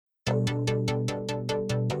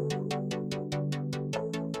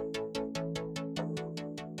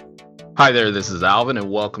Hi there, this is Alvin,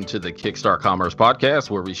 and welcome to the Kickstart Commerce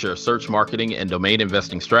Podcast, where we share search marketing and domain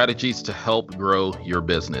investing strategies to help grow your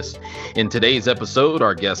business. In today's episode,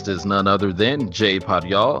 our guest is none other than Jay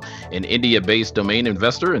Padyal, an India-based domain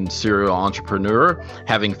investor and serial entrepreneur,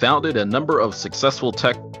 having founded a number of successful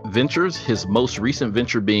tech ventures, his most recent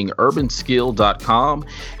venture being urbanskill.com,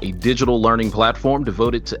 a digital learning platform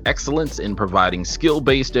devoted to excellence in providing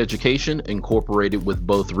skill-based education incorporated with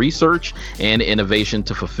both research and innovation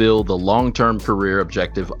to fulfill the long-term career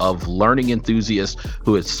objective of learning enthusiasts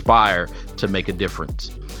who aspire to make a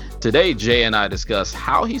difference. Today, Jay and I discuss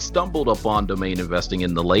how he stumbled upon domain investing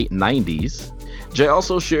in the late 90s. Jay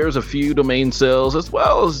also shares a few domain sales, as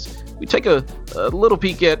well as we take a little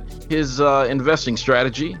peek at his investing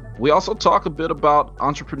strategy. We also talk a bit about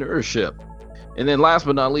entrepreneurship. And then last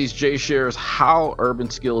but not least, Jay shares how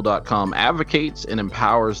urbanskill.com advocates and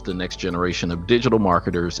empowers the next generation of digital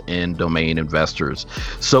marketers and domain investors.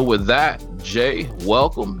 So with that, Jay,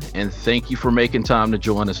 welcome and thank you for making time to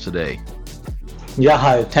join us today. Yeah,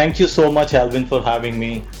 hi. Thank you so much, Alvin, for having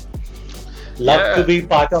me. Love to be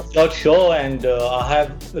part of your show, and I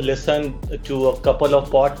have listened to a couple of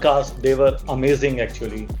podcasts. They were amazing,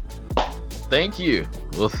 actually. Thank you.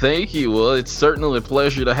 Well, it's certainly a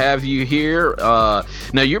pleasure to have you here. Now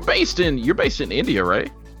you're based in India,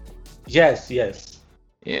 right? Yes.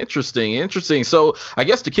 Interesting. So I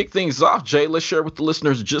guess to kick things off, Jay, let's share with the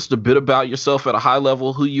listeners just a bit about yourself at a high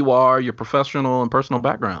level, who you are, your professional and personal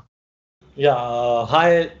background. Yeah,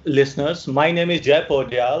 hi, listeners. My name is Jay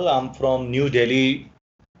Padyal. I'm from New Delhi,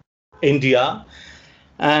 India,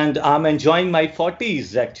 and I'm enjoying my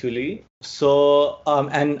 40s actually. So,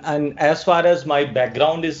 and as far as my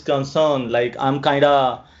background is concerned, like I'm kind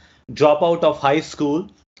of drop out of high school.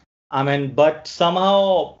 But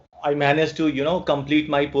somehow I managed to, complete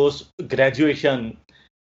my post graduation.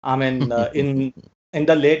 In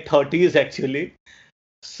the late 30s actually.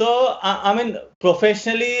 So,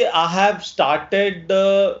 professionally, I have started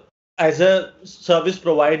as a service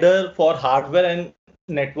provider for hardware and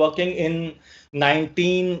networking in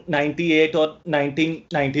 1998 or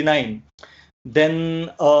 1999.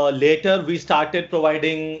 Then later we started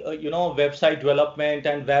providing, website development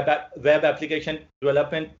and web application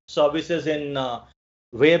development services in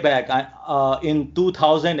way back in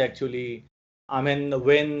 2000 actually. When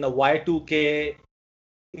Y2K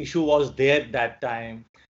issue was there that time.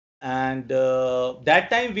 And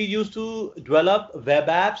that time we used to develop web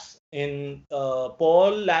apps in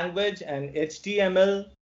Perl language and HTML.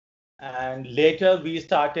 And later we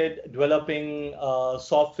started developing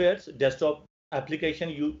softwares, desktop application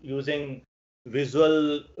using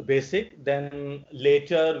Visual Basic. Then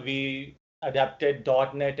later we adapted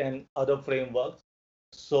 .NET and other frameworks.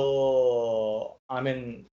 So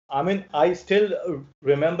I still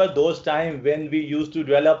remember those times when we used to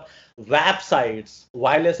develop websites,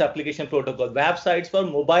 wireless application protocol, websites for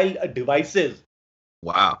mobile devices.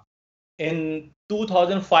 Wow. In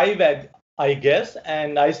 2005, I guess,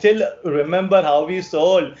 and I still remember how we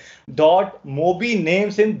sold .mobi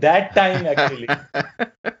names in that time actually,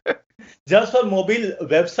 just for mobile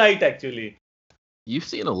website actually. You've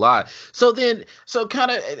seen a lot. So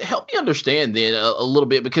kind of help me understand then a little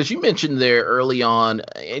bit, because you mentioned there early on,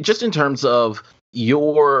 just in terms of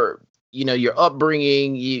your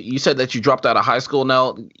upbringing, you said that you dropped out of high school.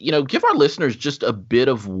 Now, give our listeners just a bit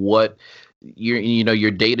of what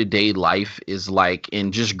your day-to-day life is like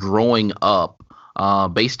and just growing up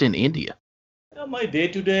based in India. My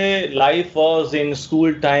day-to-day life was in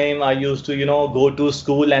school time. I used to, go to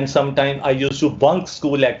school, and sometimes I used to bunk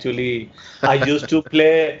school actually. I used to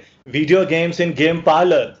play video games in game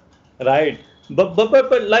parlor, right? But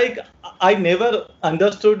like I never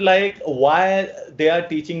understood like why they are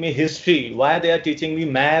teaching me history, why they are teaching me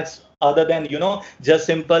maths other than, just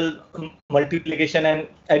simple multiplication and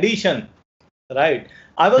addition, right?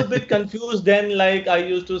 I was a bit confused then, like I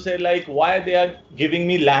used to say like why they are giving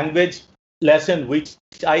me language lesson which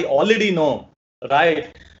I already know,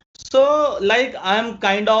 right? So like I'm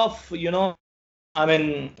kind of,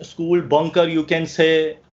 school bunker, you can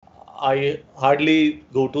say. I hardly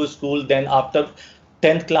go to school. Then after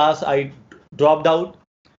 10th class, I dropped out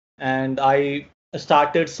and I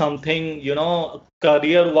started something,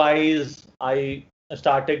 career wise. I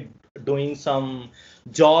started doing some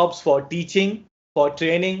jobs for teaching, for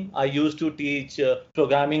training. I used to teach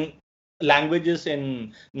programming languages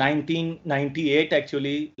in 1998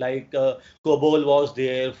 actually, like COBOL was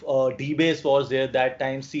there, DBase was there that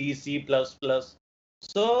time, C++.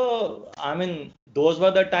 So those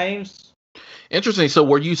were the times. Interesting. So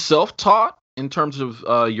were you self-taught in terms of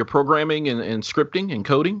your programming and scripting and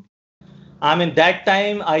coding? I mean, that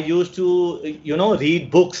time I used to,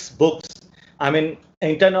 read books. I mean,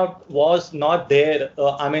 internet was not there.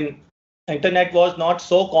 Internet was not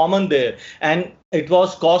so common there, and it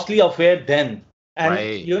was costly affair then. And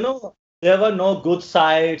Right. there were no good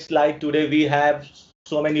sites like today. We have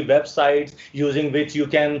so many websites using which you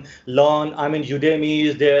can learn. I mean, Udemy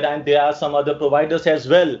is there, and there are some other providers as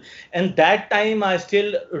well. And that time, I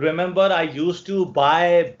still remember I used to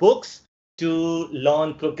buy books to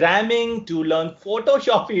learn programming, to learn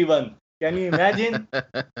Photoshop even. Can you imagine?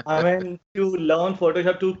 I mean, to learn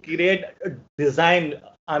Photoshop, to create a design.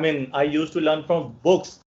 I mean, I used to learn from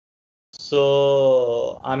books.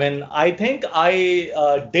 So, I mean, I think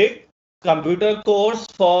I did computer course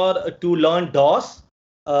for to learn DOS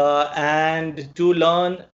and to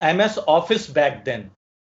learn MS Office back then.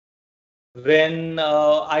 When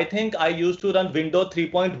I think I used to run Windows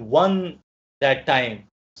 3.1 that time.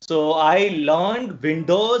 So I learned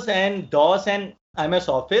Windows and DOS and MS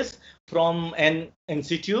Office from an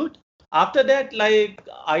institute. After that, like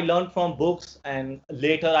I learned from books, and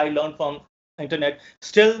later I learned from internet.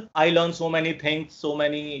 Still, I learned so many things, so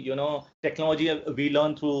many technology we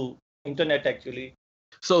learn through internet actually.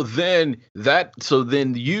 So then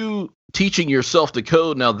you teaching yourself to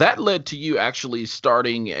code, now that led to you actually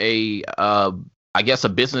starting a I guess a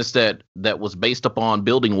business that was based upon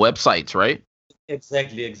building websites, right?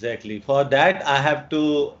 Exactly. For that, I have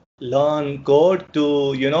to learn code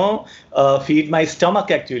to, feed my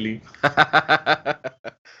stomach actually.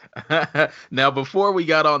 Now, before we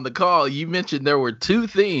got on the call, you mentioned there were two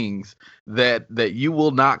things that you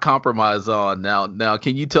will not compromise on. Now,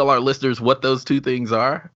 can you tell our listeners what those two things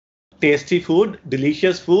are? Tasty food,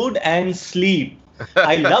 delicious food, and sleep.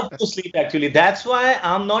 I love to sleep actually. That's why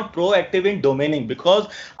I'm not proactive in domaining because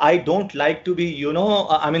I don't like to be,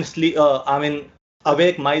 sleep.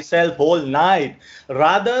 Awake myself whole night.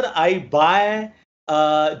 Rather, I buy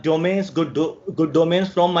domains, good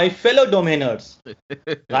domains from my fellow domainers.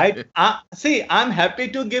 Right? See, I'm happy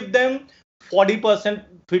to give them 40%,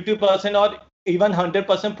 50%, or even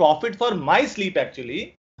 100% profit for my sleep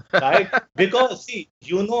actually, right? Because see,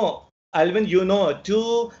 Alvin,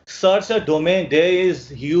 to search a domain, there is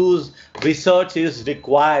huge research is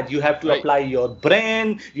required. You have to Right. apply your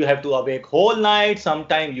brain. You have to awake whole night.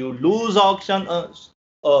 Sometimes you lose auction.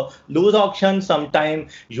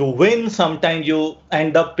 Sometimes you win. Sometimes you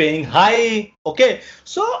end up paying high. Okay,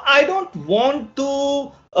 so I don't want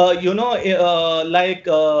to,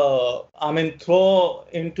 throw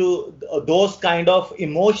into those kind of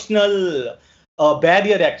emotional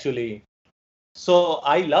barrier actually. So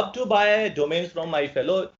I love to buy domains from my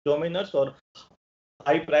fellow domainers for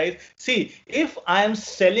high price. See, if I am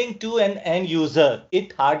selling to an end user,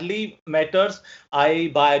 it hardly matters. I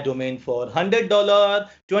buy a domain for $100,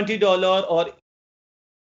 $20, or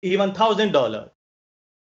even $1,000.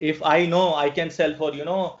 If I know I can sell for,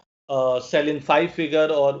 sell in 5 figure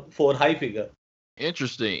or 4 high figure.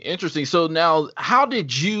 Interesting. So now, how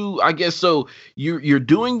did you? I guess so. You're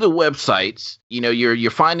doing the websites.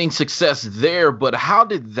 You're finding success there. But how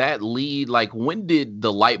did that lead? Like, when did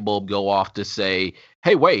the light bulb go off to say,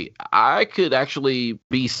 "Hey, wait, I could actually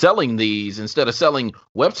be selling these instead of selling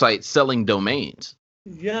websites, selling domains."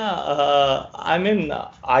 Yeah,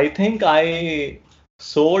 I think I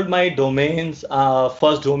sold my domains,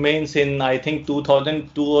 first domains in I think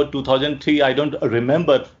 2002 or 2003. I don't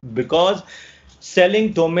remember because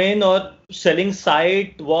selling domain or selling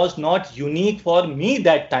site was not unique for me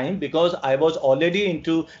that time because I was already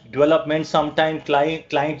into development. Sometime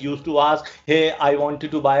client used to ask, "Hey, I wanted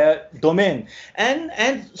to buy a domain," and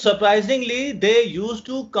surprisingly, they used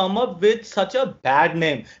to come up with such a bad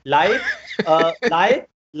name uh,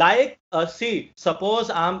 like see, suppose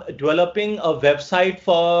I'm developing a website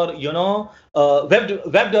for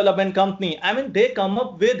web development company. I mean, they come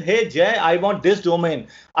up with, "Hey Jay, I want this domain."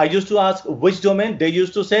 I used to ask which domain. They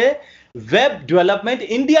used to say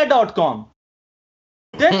webdevelopmentindia.com.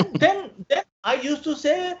 Then I used to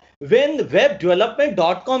say, when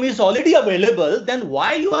webdevelopment.com is already available, then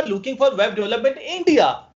why you are looking for web development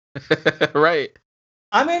India? Right.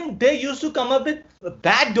 I mean, they used to come up with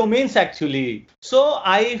bad domains actually. So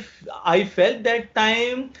I felt that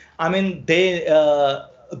time. I mean, they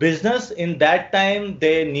business in that time,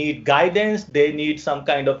 they need guidance. They need some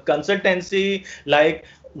kind of consultancy. Like,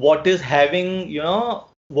 what is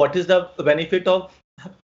the benefit of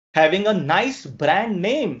having a nice brand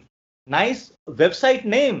name, nice website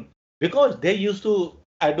name? Because they used to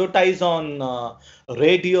advertise on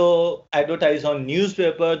radio, advertise on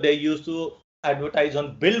newspaper, they used to advertise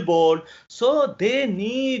on billboard. So they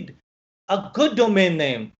need a good domain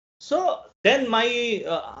name. So then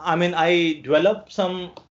I developed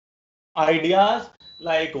some ideas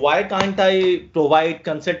like why can't I provide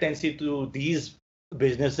consultancy to these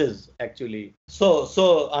businesses actually.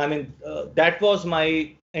 So I mean that was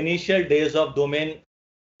my initial days of domain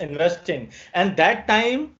investing, and that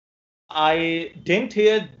time I didn't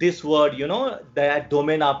hear this word, that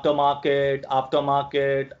domain aftermarket.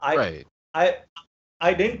 Right. I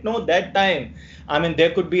I didn't know that time. I mean,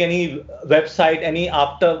 there could be any website, any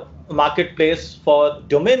after marketplace for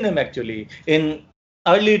domain name actually in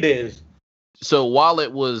early days. So while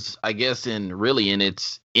it was, I guess, in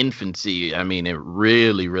its infancy, I mean, it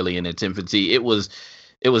really in its infancy, it was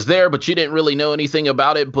there, but you didn't really know anything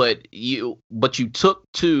about it. But you took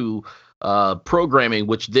to programming,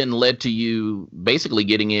 which then led to you basically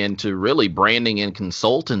getting into really branding and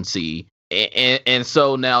consultancy. And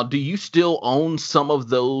so now, do you still own some of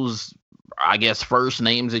those, I guess, first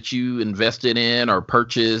names that you invested in or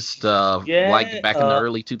purchased, like Yeah, back in the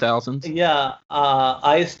early 2000s? yeah.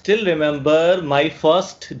 I still remember my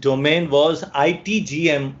first domain was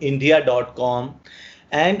itgmindia.com,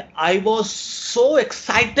 and I was so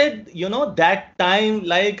excited, that time,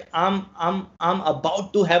 like I'm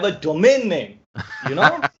about to have a domain name, you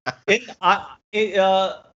know. In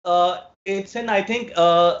it's in, I think,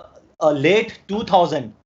 late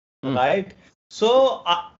 2000, Hmm. right? So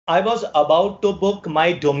I was about to book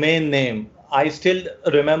my domain name. I still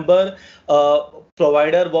remember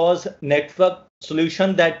provider was Network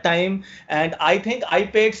Solution that time, and I think I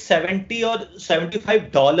paid 70 or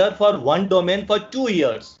 $75 for one domain for 2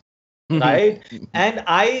 years, right? And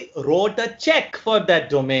I wrote a check for that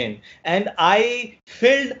domain, and I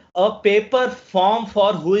filled a paper form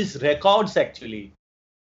for who is records actually.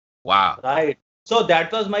 Wow. Right. So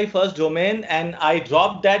that was my first domain, and I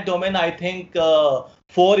dropped that domain, I think,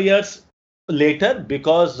 4 years later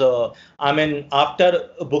because, after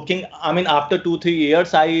 2, 3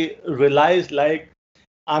 years, I realized, like,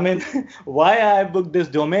 I mean, why I booked this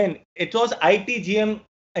domain. It was ITGM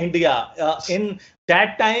India. In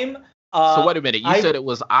that time, So uh, wait a minute. You I said it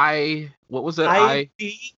was what was it? IT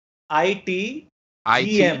IT IT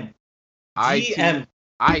GM IT GM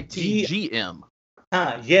ITGM.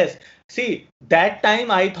 Yes. See, that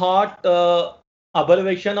time I thought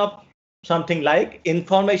abbreviation of something like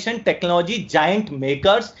Information Technology Giant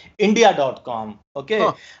Makers India.com. Okay.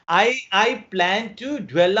 Huh. I plan to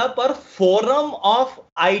develop a forum of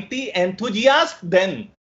IT enthusiasts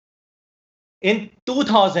then in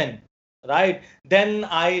 2000, right? Then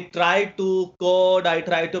I tried to code, I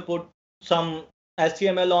tried to put some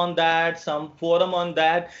HTML on that, some forum on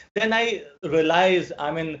that. Then I realized,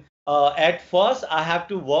 at first I have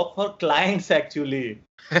to work for clients actually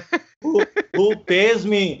who pays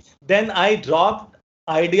me. Then I dropped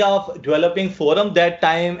idea of developing forum that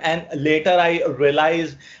time, and later I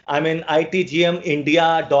realized,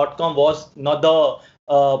 itgmindia.com was not the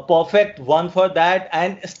perfect one for that,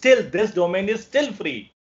 and still this domain is still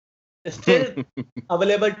free, still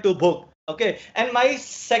available to book. Okay, and my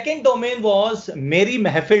second domain was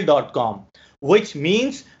marymehfil.com, which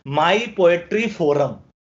means my poetry forum.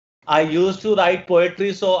 I used to write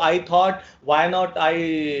poetry, so I thought, why not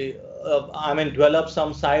develop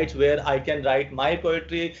some sites where I can write my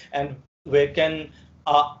poetry, and where can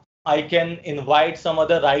I can invite some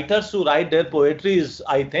other writers to write their poetries,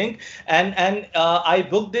 I think. And I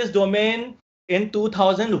booked this domain in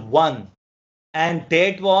 2001, and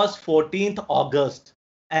date was 14th August.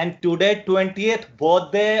 And today, 20th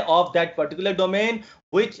birthday of that particular domain,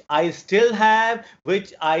 which I still have a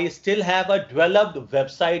developed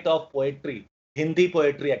website of poetry, Hindi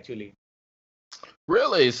poetry actually.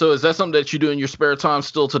 Really? So is that something that you do in your spare time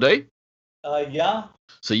still today? Yeah,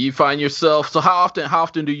 So you find yourself. So how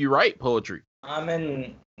often do you write poetry? I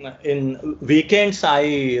mean, in weekends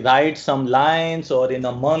I write some lines, or in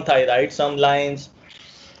a month I write some lines.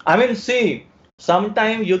 See,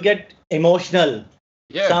 sometimes you get emotional,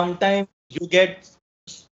 Yeah. sometimes you get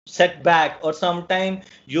setback, or sometimes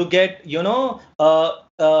you get,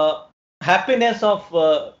 happiness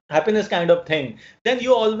kind of thing. Then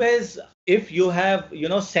you always, if you have,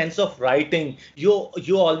 sense of writing,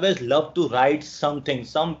 you always love to write something,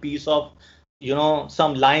 some piece of,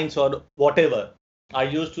 some lines or whatever. I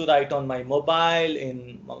used to write on my mobile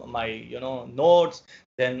in my, notes.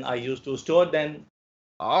 Then I used to store them.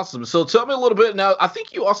 Awesome. So tell me a little bit now. I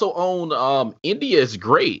think you also own India is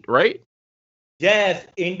Great, right? Yes,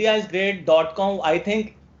 indiaisgreat.com. I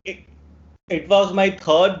think it was my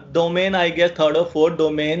third domain, I guess, third or fourth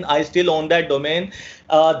domain. I still own that domain.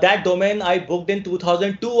 That domain I booked in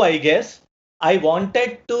 2002, I guess. I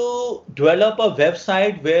wanted to develop a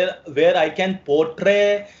website where I can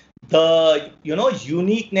portray the,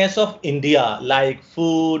 uniqueness of India, like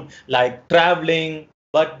food, like traveling,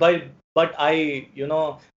 but by but I,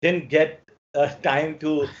 didn't get time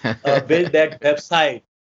to build that website.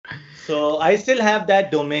 So I still have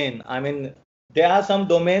that domain. I mean, there are some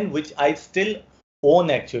domain which I still own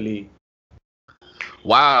actually.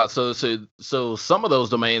 Wow. So some of those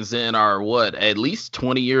domains then are what, at least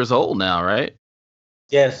 20 years old now, right?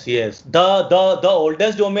 Yes, yes. The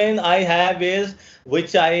oldest domain I have is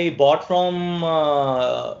which I bought from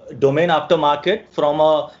Domain Aftermarket from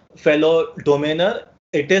a fellow domainer.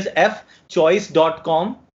 It is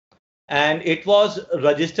fchoice.com and it was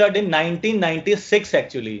registered in 1996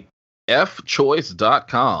 actually.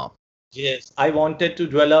 fchoice.com. Yes, I wanted to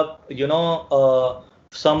develop,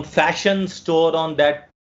 some fashion store on that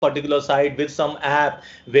particular site with some app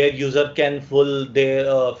where user can fill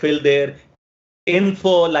their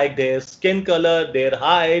info like their skin color, their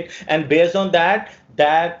height, and based on that,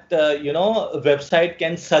 website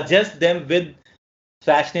can suggest them with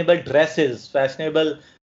fashionable dresses, fashionable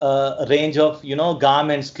range of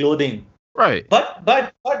garments, clothing. Right.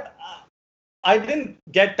 But I didn't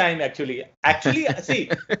get time actually. Actually,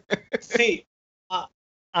 see, uh,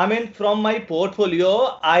 I mean, from my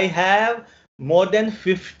portfolio, I have more than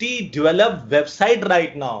 50 developed website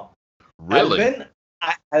right now. Really?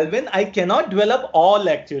 Alvin, I cannot develop all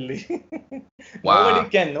actually. Wow.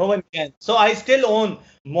 No one can. So I still own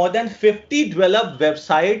more than 50 developed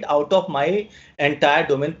website out of my entire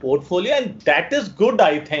domain portfolio, and that is good,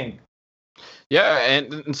 I think. Yeah,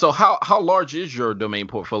 and so how large is your domain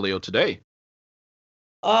portfolio today?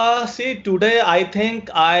 See, today I think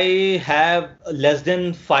I have less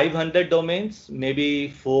than 500 domains, maybe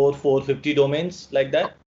 450 domains like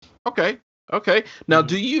that. Okay. Okay. Now,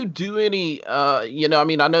 do Mhm. you do any I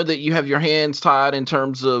mean, I know that you have your hands tied in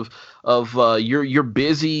terms of you're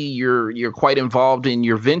busy, you're quite involved in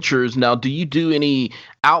your ventures. Now, do you do any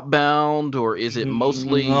outbound or is it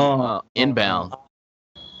mostly No, no, inbound? no.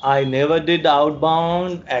 I never did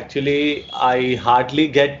outbound. Actually, I hardly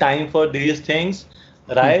get time for these things,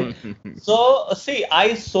 right? So, see,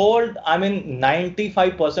 I sold, I mean,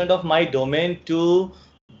 95% of my domain to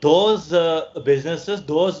those businesses,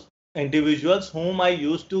 those individuals whom I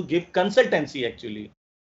used to give consultancy actually.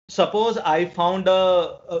 Suppose I found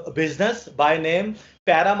a business by name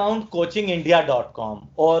paramountcoachingindia.com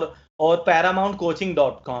or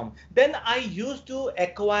paramountcoaching.com, then I used to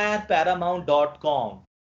acquire paramount.com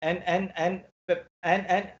and and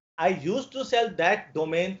I used to sell that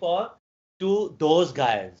domain for to those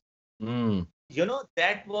guys. Mm,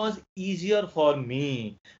 That was easier for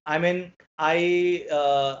me. I mean, I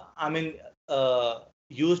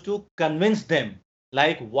used to convince them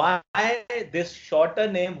like why this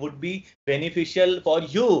shorter name would be beneficial for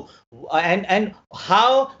you, and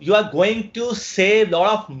how you are going to save a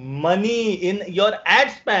lot of money in your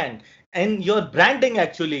ad spend and your branding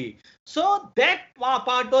actually. So that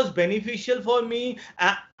part was beneficial for me,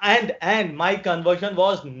 and my conversion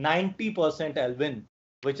was 90%, Alvin,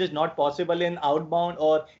 which is not possible in outbound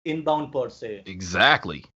or inbound per se.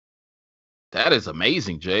 exactly. That is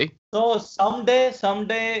amazing, Jay. So someday,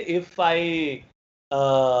 if whenever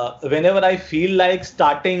I feel like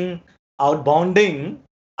starting outbounding,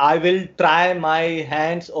 I will try my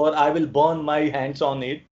hands or I will burn my hands on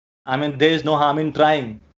it. I mean, there is no harm in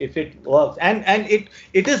trying if it works, and it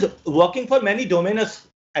is working for many domainers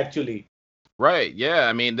actually. Right. Yeah.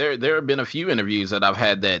 I mean, there have been a few interviews that I've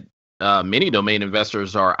had that many domain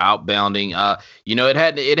investors are outbounding.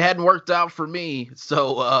 It hadn't worked out for me,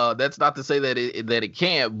 so that's not to say that it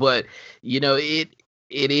can't. But it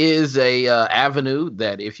is a avenue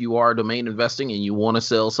that if you are domain investing and you want to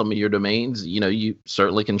sell some of your domains, you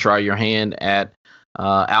certainly can try your hand at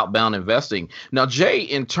outbound investing. Now, Jay,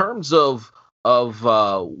 in terms of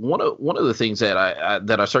one of the things that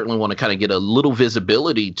I certainly want to kind of get a little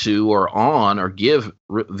visibility to or give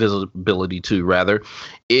visibility to rather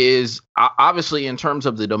is obviously in terms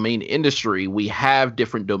of the domain industry we have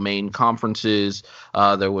different domain conferences.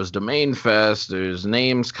 There was Domain Fest, there's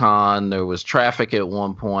NamesCon, there was Traffic at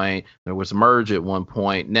one point, there was Merge at one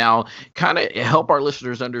point. Now, kind of help our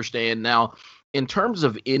listeners understand now in terms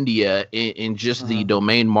of India in just the Mhm,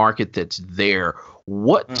 domain market that's there,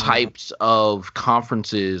 what mhm. types of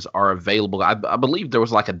conferences are available? I believe there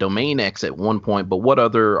was like a Domain X at one point, but are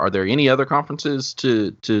there any other conferences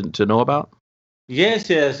to know about? Yes,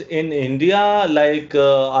 yes. In India, like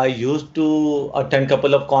I used to attend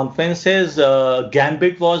couple of conferences.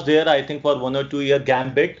 Gambit was there, I think, for 1 or 2 year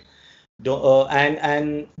Gambit.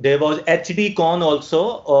 And there was HDCon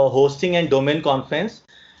also, hosting and domain conference.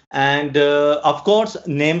 And of course,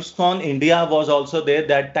 NamesCon India was also there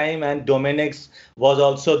that time, and Domainix was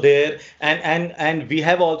also there. And we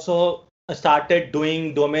have also started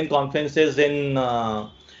doing domain conferences in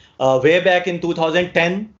way back in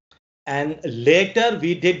 2010. And later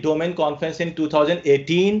we did domain conference in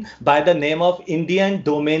 2018 by the name of Indian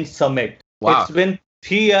Domain Summit. It's Wow. been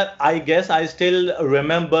 3 years, I guess. I still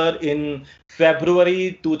remember in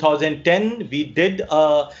February 2010, we did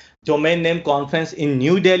a domain name conference in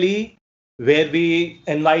New Delhi where we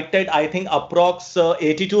invited, I think, approx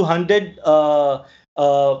 8,200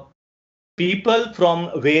 people from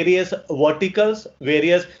various verticals,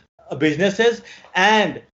 various businesses.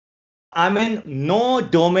 And I mean, no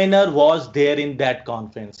domainer was there in that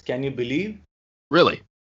conference. Can you believe? Really?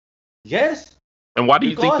 Yes, And why do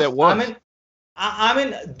you think because that was? I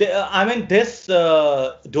mean, this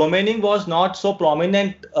domaining was not so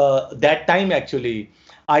prominent that time actually.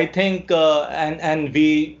 I think, and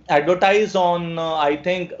we advertise on I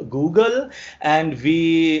think Google, and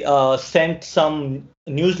we sent some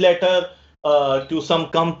newsletter to some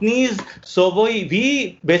companies. So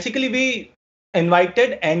we basically we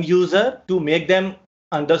invited end user to make them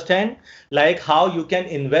understand like how you can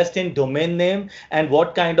invest in domain name and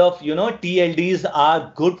what kind of TLDs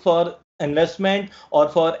are good for investment or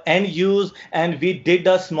for end use. And we did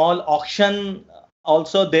a small auction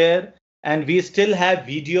also there, and we still have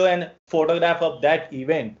video and photograph of that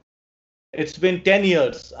event. It's been 10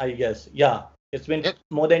 years, I guess. Yeah, it's been In-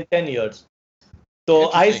 more than 10 years. So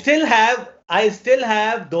Interesting. I still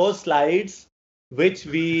have those slides which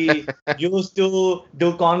we used to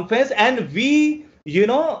do conference. And we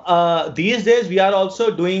these days we are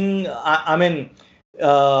also doing I mean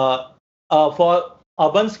uh, for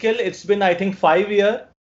urban skill it's been I think 5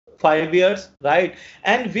 years, right?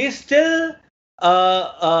 And we still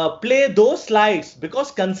play those slides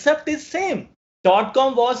because concept is same.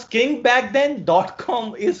 .com was king back then.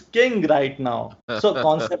 .com is king right now. So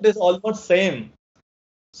concept is almost same.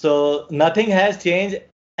 So nothing has changed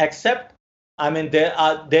except, I mean, there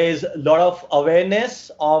is a lot of awareness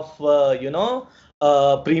of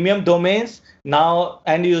premium domains. Now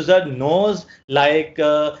end user knows like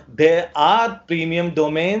there are premium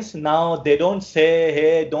domains. Now they don't say,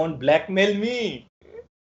 hey, don't blackmail me,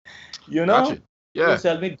 you know, Gotcha. to Yeah.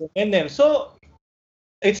 sell me domain name. So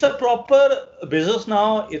it's a proper business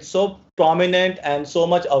now. It's so prominent and so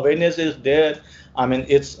much awareness is there. I mean,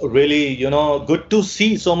 it's really, good to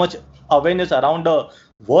see so much awareness around the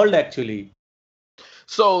world actually.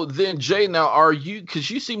 So then, Jay, now are you,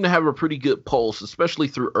 because you seem to have a pretty good pulse, especially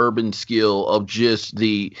through Urban Skill, of just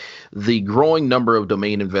the growing number of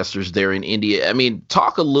domain investors there in India. I mean,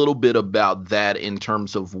 talk a little bit about that in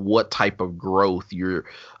terms of what type of growth your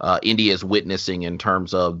India is witnessing in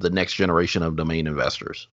terms of the next generation of domain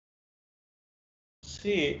investors.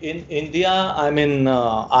 See, in India, I mean,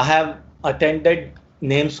 I have attended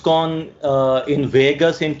NamesCon in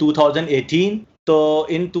Vegas in 2018. So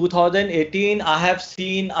in 2018, I have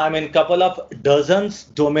seen, I mean, couple of dozens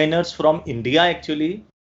domainers from India actually,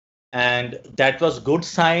 and that was good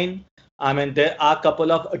sign. I mean, there are a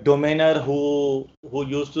couple of domainer who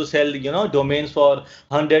used to sell domains for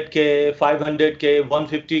 100K, 500K,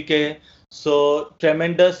 150K. So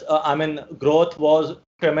tremendous. I mean, growth was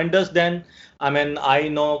tremendous then. I mean, I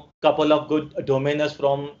know couple of good domainers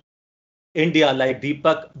from India like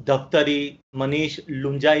Deepak Daftari, Manish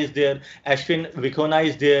Lunja is there, Ashwin Vikhona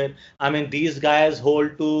is there. I mean, these guys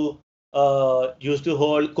used to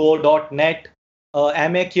hold core.net,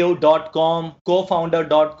 MAQ.com,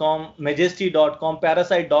 co-founder.com, majesty.com,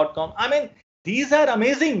 parasite.com. I mean, these are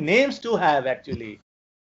amazing names to have actually.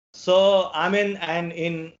 So, I mean, and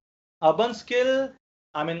in urban skill,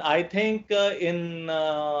 I mean, I think in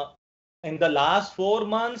the last 4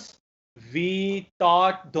 months, we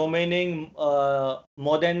taught domaining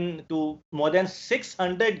more than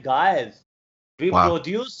 600 guys. We Wow.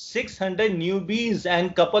 produced 600 newbies,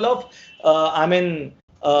 and couple of I mean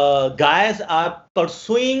guys are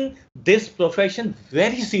pursuing this profession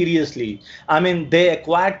very seriously. I mean, they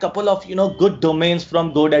acquired couple of good domains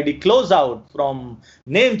from GoDaddy Closeout, from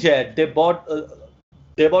Namejet. They bought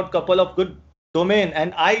couple of good domain,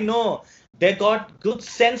 and I know they got good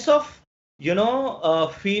sense of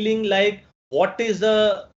feeling like what is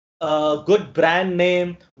a good brand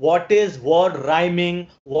name, what is word rhyming,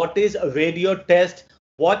 what is a radio test,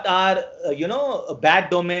 what are bad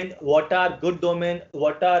domain, what are good domain,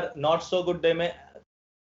 what are not so good domain,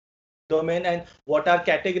 and what are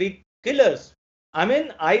category killers. I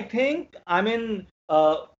mean, I think, I mean,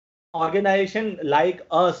 organization like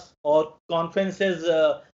us or conferences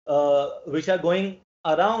which are going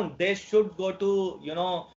around, they should go to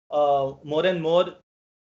more and more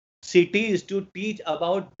cities to teach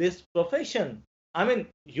about this profession. I mean,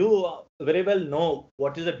 you very well know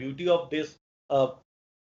what is the beauty of this uh,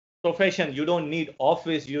 profession. You don't need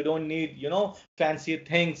office, you don't need, fancy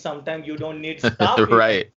things. Sometimes you don't need staff even.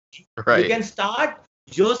 Right. You Right. can start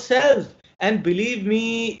yourself. And believe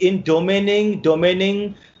me, in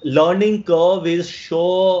domaining learning curve is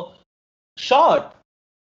so short.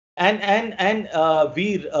 And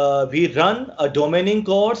we run a domaining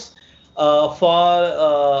course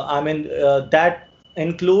that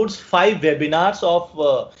includes 5 webinars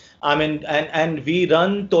of and we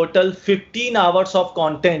run total 15 hours of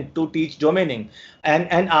content to teach domaining.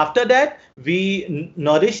 And after that we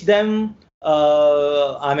nourish them.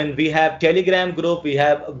 We have Telegram group, we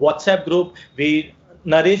have WhatsApp group. We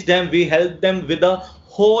nourish them, we help them with the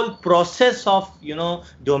whole process of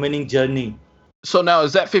domaining journey. So now,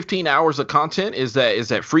 is that 15 hours of content? Is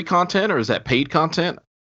that free content or is that paid content?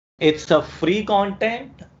 It's a free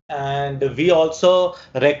content, and we also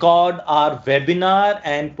record our webinar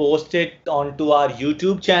and post it onto our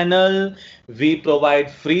YouTube channel. We provide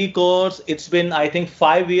free course. It's been, I think,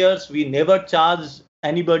 5 years. We never charge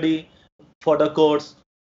anybody for the course.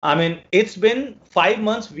 It's been 5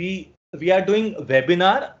 months. We are doing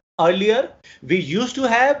webinar. Earlier, we used to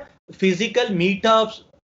have physical meetups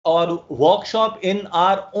or workshop in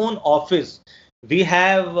our own office. We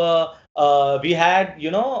had a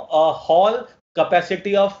hall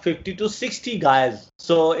capacity of 50 to 60 guys.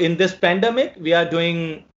 So in this pandemic we are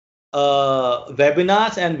doing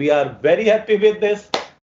webinars, and we are very happy with this,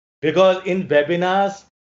 because in webinars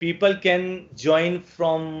people can join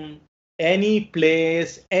from any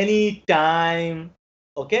place, any time.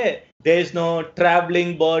 Okay, there is no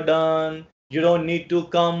traveling burden. You don't need to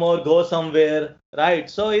come or go somewhere, right?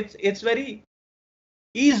 So it's very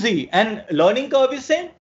easy. And learning curve is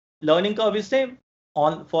same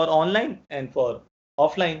on for online and for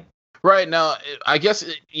offline. Right now, I guess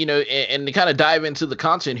and to kind of dive into the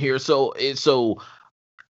content here. So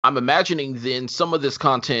I'm imagining then some of this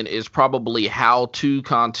content is probably how-to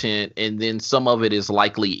content, and then some of it is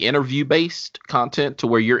likely interview-based content to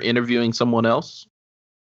where you're interviewing someone else.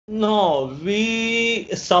 No, we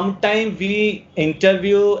sometimes we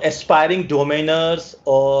interview aspiring domainers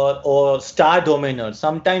or star domainers.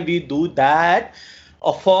 Sometimes we do that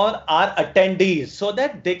for our attendees, so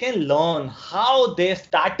that they can learn how they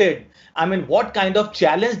started. What kind of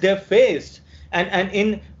challenge they faced, and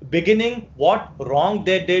in beginning, what wrong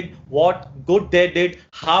they did, what good they did,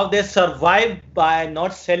 how they survived by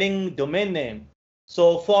not selling domain name.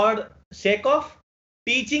 So for sake of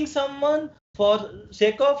teaching someone, for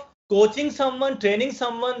sake of coaching someone, training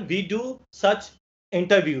someone, we do such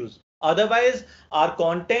interviews. Otherwise our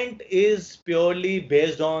content is purely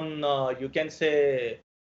based on, you can say,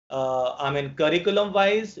 curriculum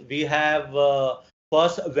wise. We have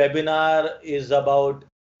first webinar is about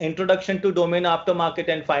introduction to domain aftermarket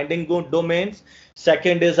and finding good domains.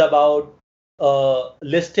 Second is about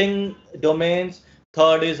listing domains.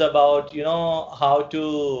 Third is about how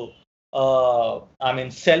to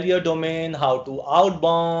sell your domain, how to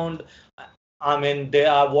outbound.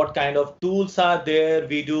 There are what kind of tools are there.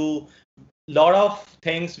 We do lot of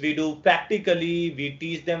things. We do practically. We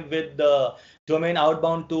teach them with the domain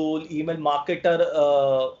outbound tool, email marketing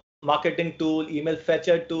tool, email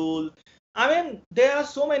fetcher tool. There are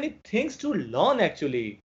so many things to learn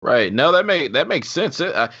actually. Right. No, that makes sense.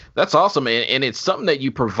 That's awesome, and it's something that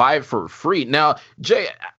you provide for free. Now, Jay,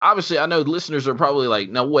 obviously, I know listeners are probably like,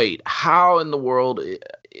 "Now, wait, how in the world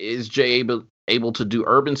is Jay able to do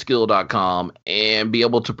urbanskill.com and be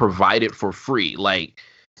able to provide it for free?" Like,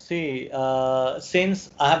 See, since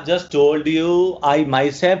I have just told you, I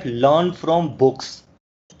myself learned from books.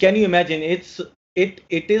 Can you imagine? It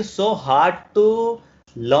is so hard to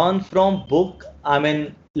learn from book.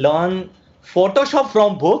 Learn Photoshop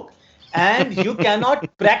from book, and you cannot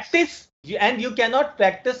practice. And you cannot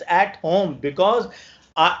practice at home, because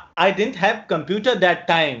I didn't have computer that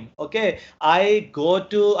time. Okay, I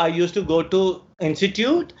used to go to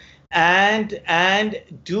institute and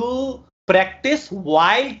do practice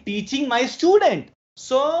while teaching my student.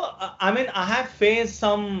 So I have faced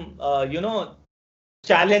some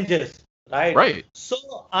challenges, right? right.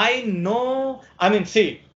 So I know,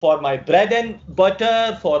 see, for my bread and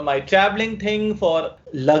butter, for my traveling thing, for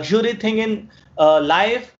luxury thing in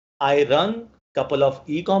life, I run couple of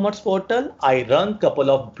e-commerce portal, I run couple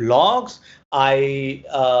of blogs, I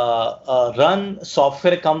run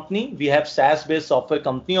software company. We have SaaS based software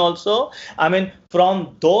company also.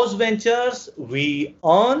 From those ventures we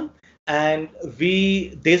earn, and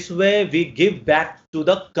we this way we give back to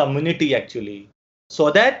the community actually, so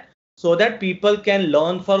that people can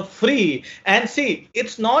learn for free. And see,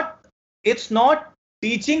 it's not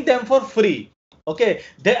teaching them for free. Okay,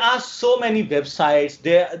 there are so many websites.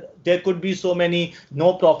 There could be so many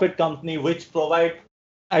no-profit company which provide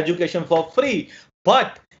education for free.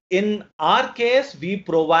 But in our case, we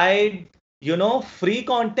provide free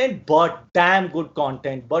content, but damn good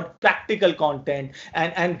content, but practical content,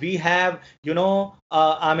 and we have panel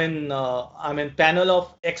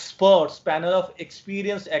of experts, panel of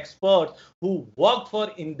experienced experts who work for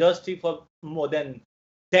industry for more than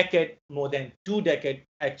decade, more than 2 decades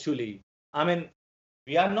actually. I mean,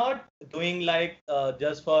 we are not doing like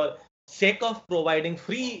just for sake of providing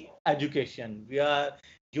free education.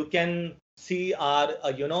 You can see our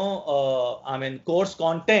course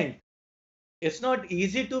content. It's not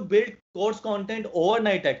easy to build course content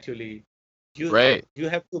overnight actually. you Right. you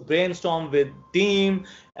have to brainstorm with team,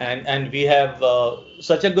 and we have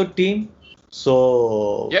such a good team.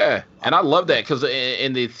 So Yeah, and I love that because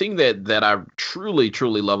and the thing that I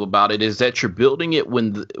truly love about it is that you're building it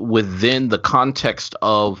within the context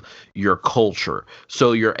of your culture,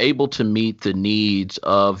 so you're able to meet the needs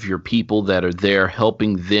of your people that are there,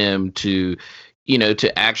 helping them to,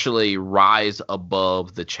 to actually rise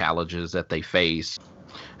above the challenges that they face.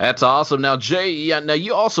 That's awesome. Now, Jay, yeah, now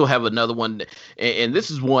you also have another one, and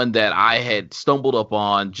this is one that I had stumbled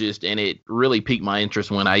upon and it really piqued my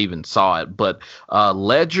interest when I even saw it. But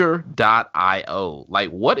Ledger.io, like,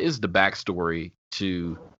 what is the backstory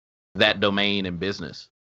to that domain and business?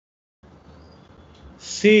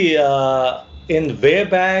 see, in way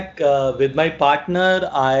back with my partner,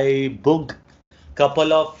 I booked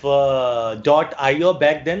couple of .io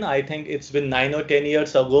back then. I think it's been 9 or 10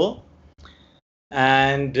 years ago.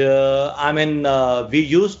 And we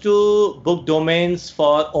used to book domains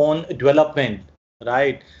for own development,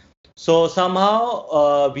 right? So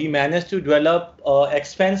somehow we managed to develop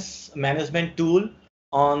expense management tool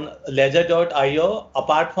on ledger.io.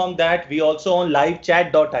 Apart from that, we also own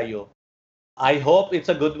livechat.io. I hope it's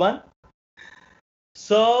a good one.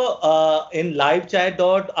 So in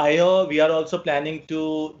livechat.io, we are also planning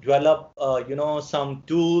to develop, some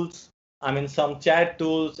tools. I mean, some chat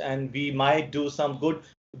tools, and we might do some good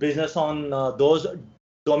business on those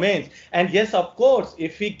domains. And yes, of course,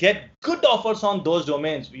 if we get good offers on those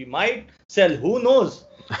domains, we might sell. Who knows?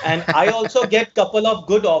 And I also get couple of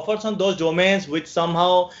good offers on those domains, which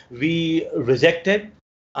somehow we rejected.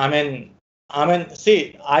 I mean,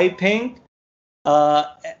 see, I think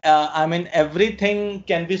everything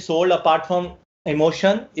can be sold apart from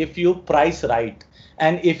emotion if you price right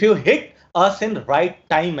and if you hit us in right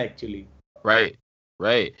time actually. Right,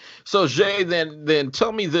 right. So, Jay, then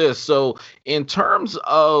tell me this. So, in terms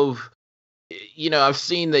of, I've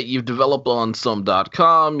seen that you've developed on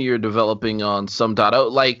some.com, you're developing on some.o.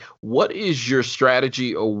 Like, what is your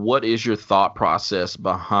strategy or what is your thought process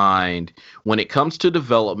behind when it comes to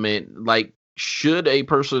development? Like, should a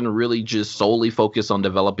person really just solely focus on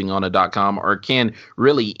developing on a .com, or can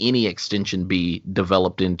really any extension be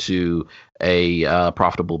developed into a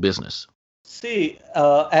profitable business? See,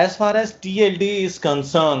 as far as TLD is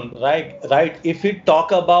concerned, right. If we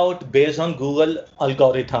talk about based on Google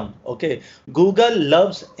algorithm, okay, Google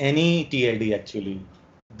loves any TLD actually.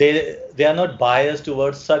 They are not biased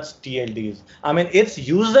towards such TLDs. I mean, it's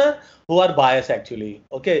user who are biased actually.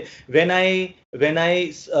 Okay, when I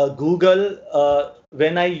Google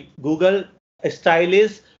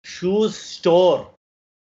stylish shoes store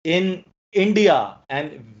in India,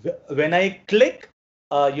 and when I click,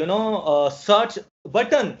 search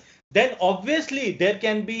button, then obviously there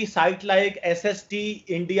can be site like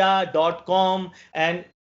sstindia.com and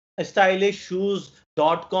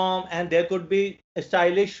stylishshoes.com, and there could be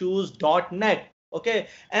stylishshoes.net. Okay,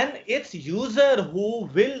 and it's user who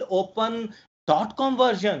will open .com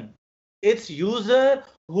version. It's user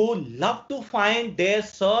who love to find their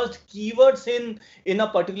search keywords in a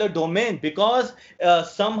particular domain, because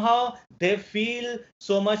somehow they feel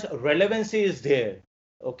so much relevancy is there.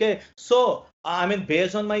 Okay, so I mean,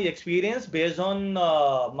 based on my experience, based on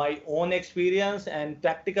my own experience and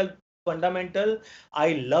practical fundamental,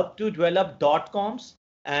 I love to develop .coms,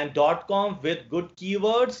 and .com with good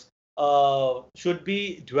keywords should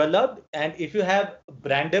be developed. And if you have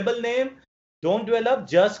brandable name, don't develop,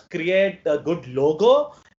 just create a good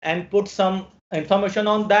logo and put some information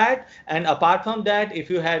on that. And apart from that, if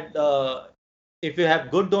you have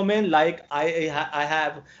good domain like I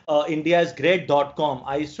have India's great.com,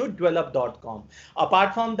 I should develop .com.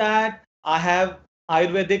 Apart from that, I have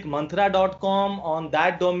Ayurvedic mantra.com. On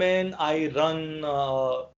that domain, I run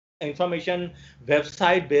information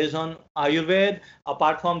website based on Ayurved.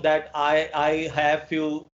 Apart from that, I have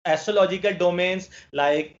few astrological domains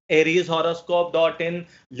like Aries horoscope.in,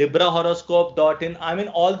 Libra horoscope.in. I mean,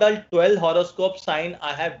 all the 12 horoscope sign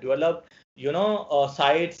I have developed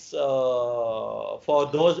sites for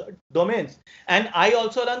those domains. And I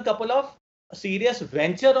also run couple of serious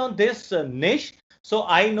venture on this niche. So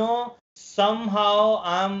I know somehow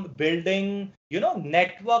I'm building,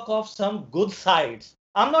 network of some good sites.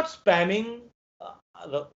 I'm not spamming,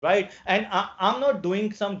 right? And I'm not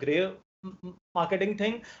doing some grey marketing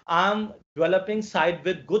thing. I'm developing site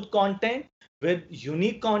with good content, with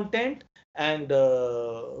unique content, and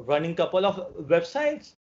running couple of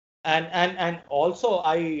websites. And also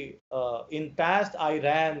I in past I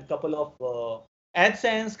ran couple of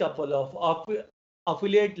AdSense, couple of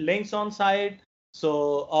affiliate links on site.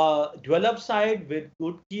 So develop site with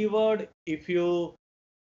good keyword. If you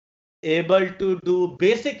able to do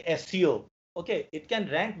basic SEO, okay, it can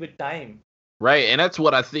rank with time. Right, and that's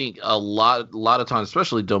what I think a lot of times,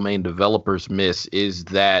 especially domain developers miss, is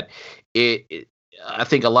that it I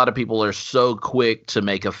think a lot of people are so quick to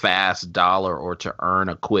make a fast dollar or to earn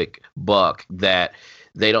a quick buck that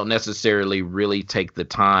they don't necessarily really take the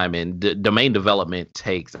time, and domain development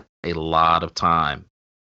takes a lot of time.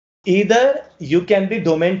 Either you can be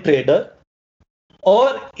domain trader,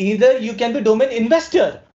 or either you can be domain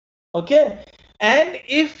investor. Okay. And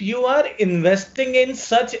if you are investing in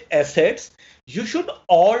such assets, you should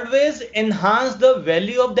always enhance the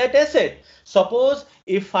value of that asset. Suppose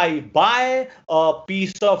if I buy a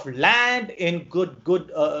piece of land in good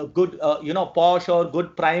posh or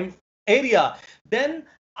good prime area, then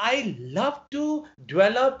I love to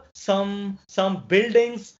develop some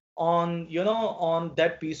buildings on on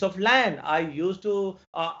that piece of land. I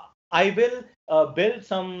will build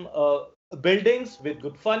some buildings with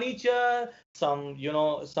good furniture, some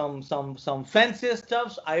fancy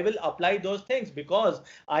stuffs. I will apply those things because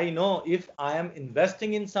I know if I am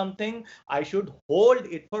investing in something, I should hold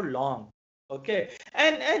it for long. Okay.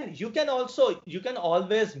 And you can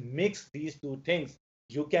always mix these two things.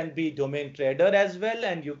 You can be domain trader as well,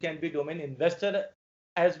 and you can be domain investor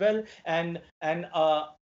as well. And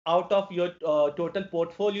out of your total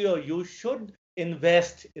portfolio, you should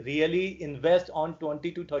really invest on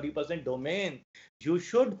 20 to 30% domain. You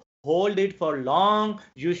should hold it for long.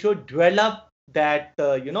 You should develop that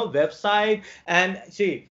website. And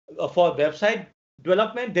see, for website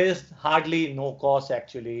development, there is hardly no cost.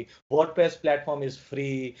 Actually, WordPress platform is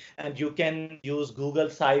free, and you can use Google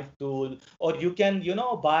Site tool, or you can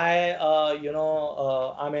buy a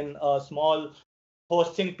small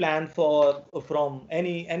hosting plan for from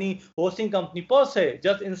any hosting company per se.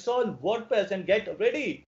 Just install WordPress and get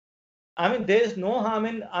ready. I mean, there is no harm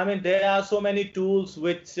in. I mean, there are so many tools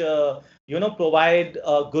which provide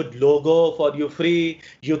a good logo for you free.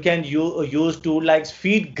 You can use tool like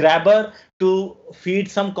Feed Grabber to feed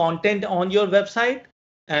some content on your website,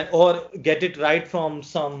 and or get it right from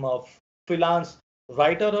some freelance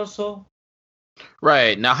writer or so.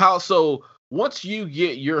 Right. Now, how so once you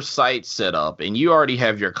get your site set up and you already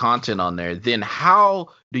have your content on there, then how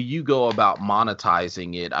do you go about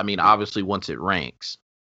monetizing it? I mean, obviously, once it ranks.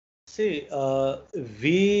 See,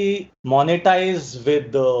 we monetize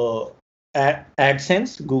with the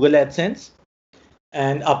AdSense, Google AdSense,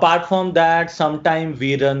 and apart from that, sometimes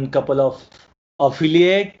we run couple of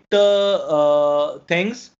affiliate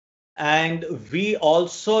things, and we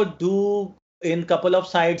also do in couple of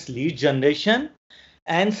sites lead generation.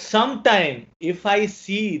 And sometime if I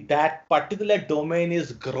see that particular domain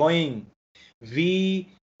is growing, we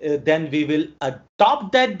then we will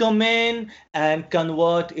adopt that domain and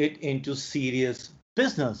convert it into serious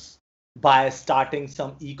business by starting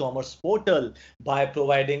some e-commerce portal, by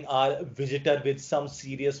providing our visitor with some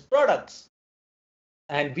serious products.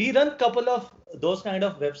 And we run couple of those kind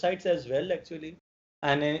of websites as well, actually,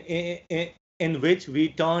 and in which we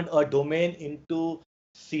turned a domain into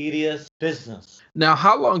serious business. Now,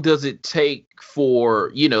 how long does it take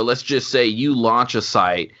for, let's just say you launch a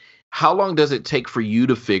site? How long does it take for you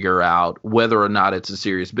to figure out whether or not it's a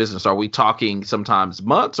serious business? Are we talking sometimes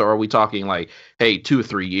months, or are we talking like, hey, 2 or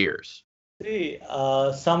 3 years? See,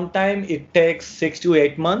 sometime it takes 6 to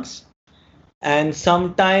 8 months, and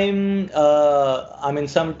sometime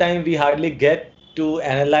we hardly get to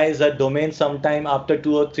analyze a domain. Sometime after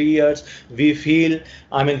 2 or 3 years, we feel,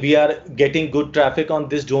 we are getting good traffic on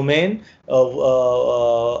this domain,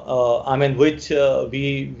 which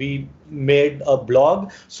we made a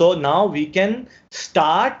blog. So now we can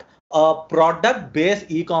start a product based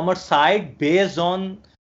e-commerce site based on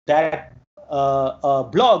that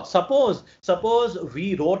blog. Suppose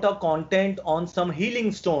we wrote a content on some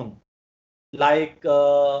healing stone, like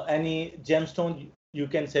any gemstone, you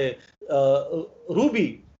can say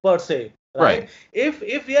ruby per se. Right. right?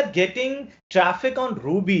 If we are getting traffic on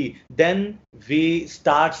Ruby, then we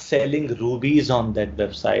start selling rubies on that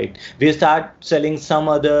website. We start selling some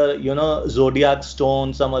other, zodiac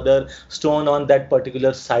stone, some other stone on that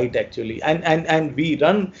particular site actually. And we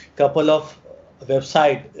run couple of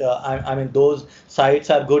website. I mean those sites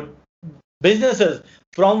are good businesses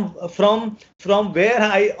from where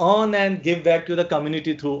I earn and give back to the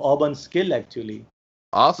community through urban skill actually.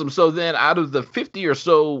 Awesome. So then, out of the 50 or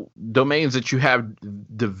so domains that you have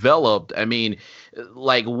developed, I mean,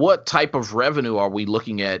 like what type of revenue are we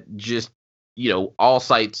looking at? Just, all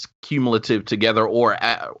sites cumulative together, or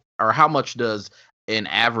how much does an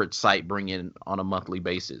average site bring in on a monthly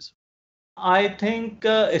basis? I think,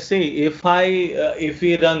 see, if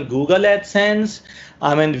we run Google AdSense,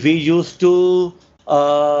 I mean, we used to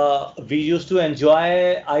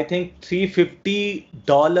enjoy, I think,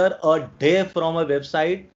 $350 a day from a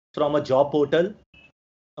website, from a job portal.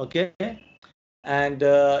 Okay, and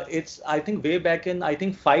it's, I think, way back in, I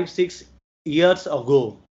think, 5 6 years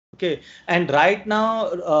ago. Okay, and right now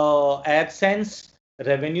AdSense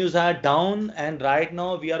revenues are down, and right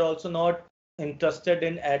now we are also not interested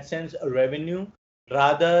in AdSense revenue.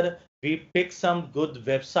 Rather, we pick some good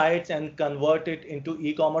websites and convert it into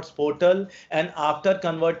e-commerce portal, and after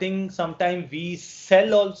converting, sometime we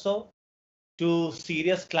sell also to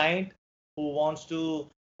serious client who wants to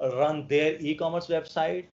run their e-commerce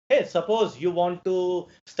website. Hey, suppose you want to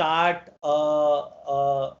start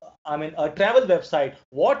a travel website.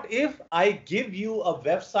 What if I give you a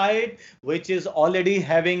website which is already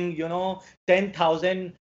having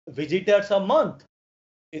 10,000 visitors a month?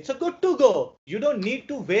 It's a good to go. You don't need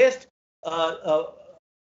to waste uh, uh,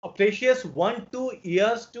 a precious 1 2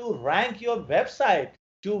 years to rank your website,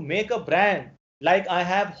 to make a brand. Like I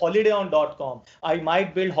have holidayon.com, I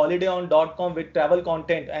might build holidayon.com with travel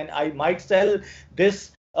content, and I might sell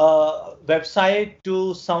this website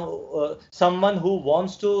to someone who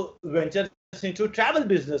wants to venture into travel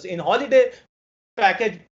business in holiday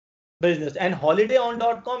package business, and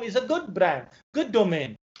holidayon.com is a good brand, good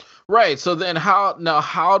domain. Right. So then,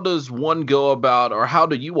 how does one go about, or how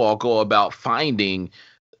do you all go about finding?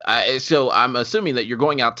 So I'm assuming that you're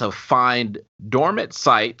going out to find dormant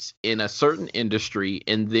sites in a certain industry,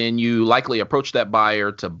 and then you likely approach that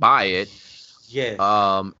buyer to buy it. Yes.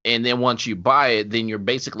 And then once you buy it, then you're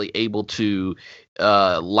basically able to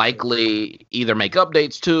likely either make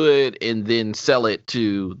updates to it and then sell it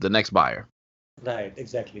to the next buyer. Right,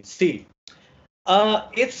 exactly. See,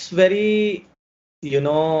 it's very,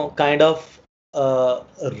 kind of uh,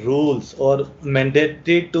 rules or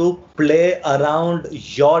mandatory to play around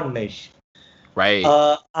your niche. Right.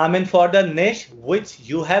 I mean, for the niche which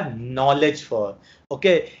you have knowledge for.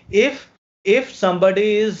 Okay, if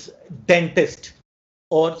somebody is dentist,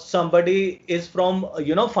 or somebody is from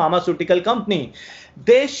pharmaceutical company,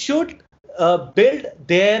 they should build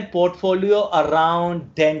their portfolio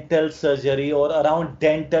around dental surgery, or around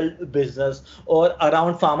dental business, or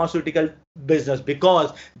around pharmaceutical business,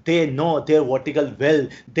 because they know their vertical well,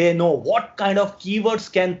 they know what kind of keywords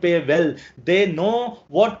can pay well, they know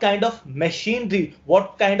what kind of machinery,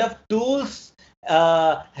 what kind of tools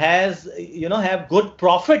has have good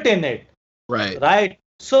profit in it. Right. Right.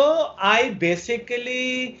 So I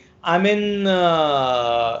basically,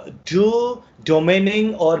 do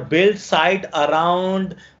domaining or build site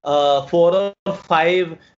around 4 or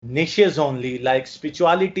 5 niches only, like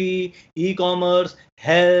spirituality, e-commerce,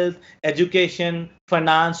 health, education,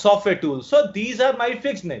 finance, software tools. So these are my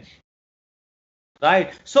fixed niche.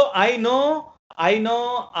 Right. So I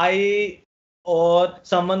or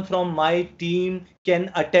someone from my team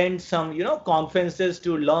can attend some, conferences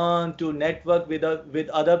to learn, to network with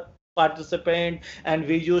other participants, and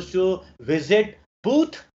we used to visit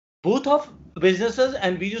booth of businesses,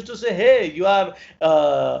 and we used to say, hey, you are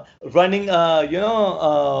running,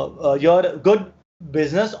 your good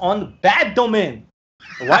business on bad domain.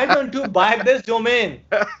 Why don't you buy this domain?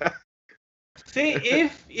 See,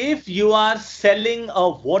 if you are selling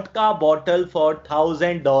a vodka bottle for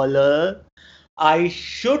 $1,000, I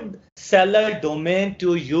should sell a domain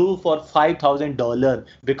to you for $5,000,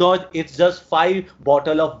 because it's just 5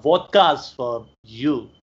 bottle of vodkas for you.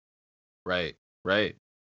 Right. Right.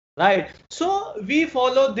 Right. So we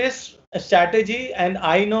follow this strategy, and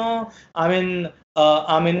I know, everyone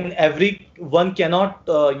cannot,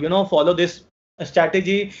 follow this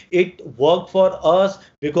strategy. It worked for us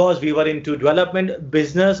because we were into development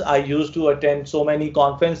business. I used to attend so many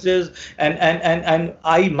conferences, and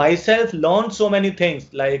I myself learned so many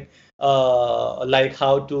things, like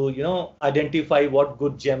how to, identify what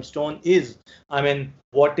good gemstone is. I mean,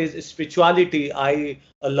 what is spirituality? I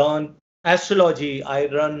learned astrology, I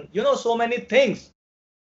run, so many things,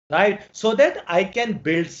 right? So that I can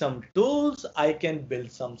build some tools, I can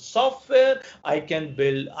build some software, I can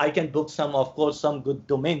book some, of course, some good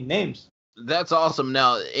domain names. That's awesome.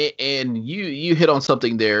 Now, and you hit on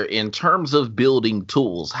something there in terms of building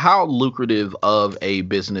tools. How lucrative of a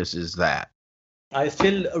business is that? I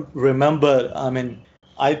still remember, I mean,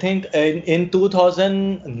 I think in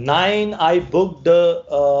 2009, I booked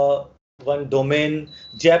the one domain,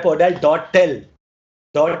 japodal.tel.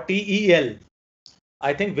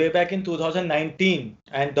 I think way back in 2019,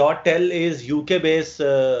 and .tel is UK based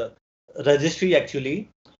registry actually.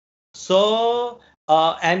 So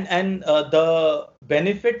the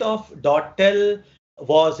benefit of .tel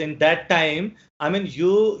was in that time. I mean,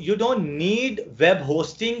 you don't need web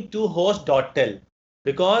hosting to host .tel,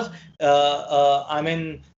 because I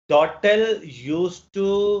mean .tel used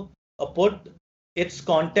to put its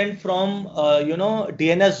content from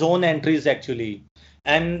DNS zone entries actually,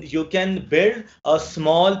 and you can build a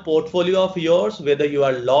small portfolio of yours, whether you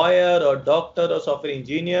are lawyer or doctor or software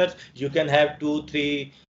engineers. You can have two,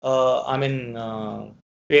 three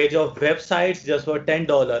page of websites just for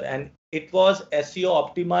 $10, and it was SEO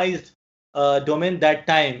optimized domain that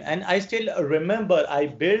time. And I still remember I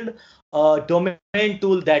built a domain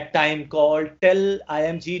tool that time called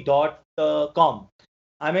telimg.com.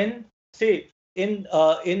 I mean, see, in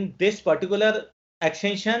this particular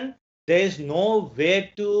extension, there is no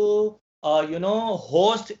way to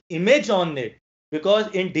host image on it, because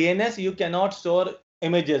in DNS you cannot store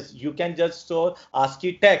images. You can just store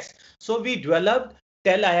ASCII text. So we developed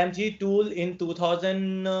TelIMG tool in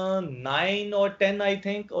 2009 or 10, I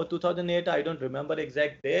think, or 2008. I don't remember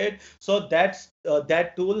exact date. So that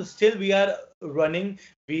tool still we are running.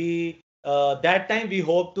 We that time we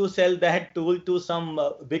hope to sell that tool to some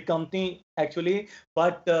big company actually,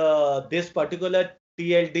 but this particular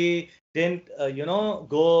TLD didn't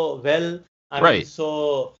go well. I mean, Right.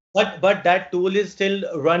 so but that tool is still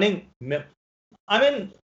running. I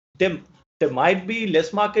mean, there, there might be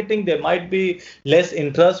less marketing, there might be less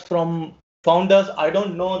interest from founders. I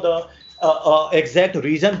don't know the exact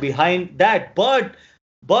reason behind that, but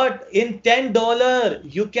in $10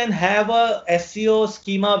 you can have a SEO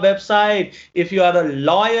schema website. If you are a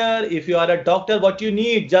lawyer, if you are a doctor, what you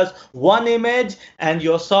need just one image and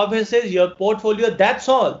your services, your portfolio. That's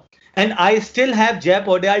all. And I still have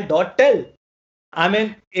japodal.tel. I mean,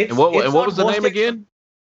 And it's what not was the name hosted. again?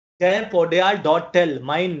 Podeyal.tel,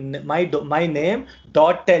 my name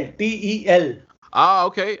dot tel, TEL. Ah,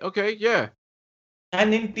 okay, okay, yeah.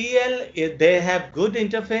 And in TL, they have good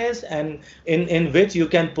interface, and in which you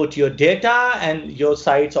can put your data and your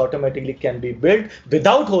sites automatically can be built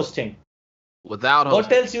without hosting. Without What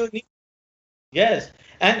hosting. else you need? Yes,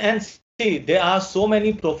 and see, there are so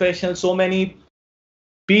many professionals, so many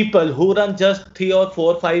people who run just three or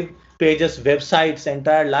four, 5 pages websites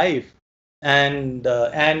entire life, and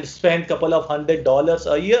spend couple of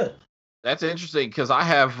 $100 a year. That's interesting because I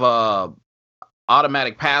have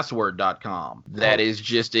automaticpassword.com. That Oh, is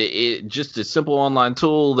just a simple online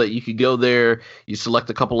tool that you could go there, you select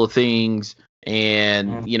a couple of things,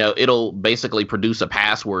 and mm, it'll basically produce a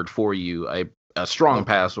password for you, a strong okay.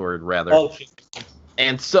 password rather. Okay.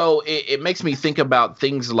 And so it makes me think about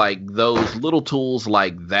things like those little tools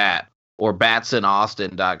like that, or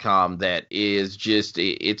batsonaustin.com, that is just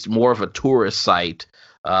it's more of a tourist site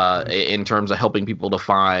in terms of helping people to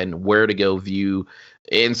find where to go view.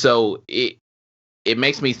 And so it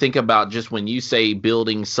makes me think about, just when you say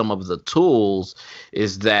building some of the tools,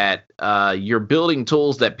 is that you're building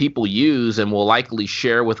tools that people use and will likely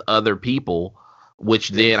share with other people, which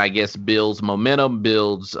then Yes. I guess builds momentum,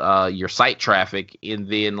 builds your site traffic, and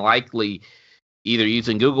then likely either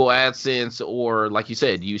using Google AdSense, or like you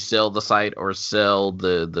said, you sell the site or sell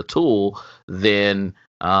the tool, then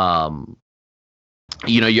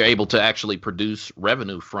you're able to actually produce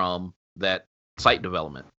revenue from that site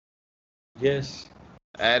development. Yes.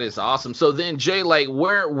 That is awesome. So then, Jay, like,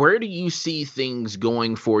 where do you see things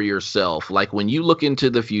going for yourself? Like, when you look into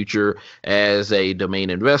the future as a domain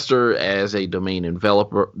investor, as a domain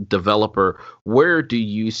developer, where do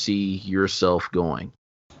you see yourself going?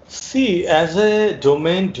 See, as a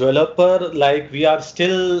domain developer, like we are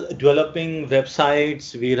still developing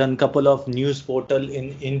websites. We run couple of news portal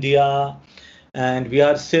in India, and we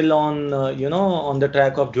are still on, on the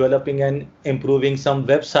track of developing and improving some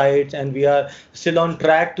websites, and we are still on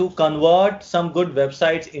track to convert some good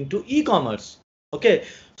websites into e-commerce. Okay,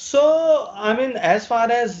 so I mean, as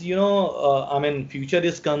far as future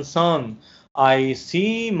is concerned, I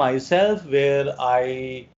see myself where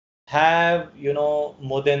I have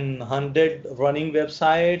more than 100 running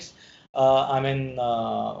websites.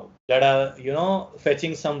 that are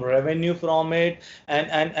fetching some revenue from it.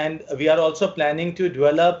 And we are also planning to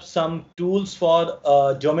develop some tools for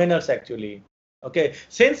domainers actually. Okay,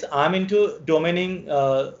 since I'm into domaining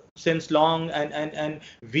since long, and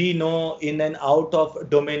we know in and out of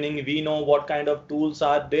domaining, we know what kind of tools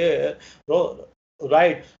are there.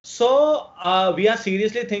 Right. So we are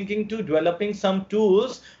seriously thinking to developing some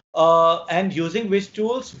tools, and using which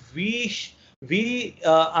tools we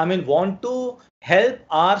want to help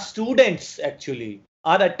our students actually,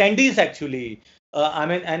 our attendees actually.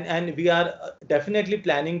 And we are definitely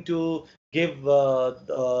planning to give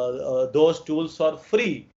those tools for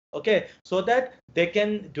free. Okay, so that they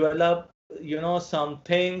can develop, some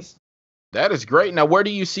things. That is great. Now, where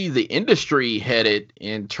do you see the industry headed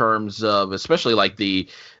in terms of, especially like the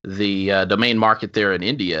domain market there in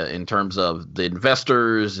India, in terms of the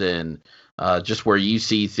investors and just where you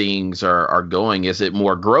see things are going? Is it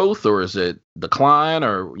more growth or is it decline,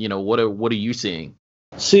 or what are you seeing?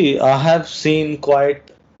 See, I have seen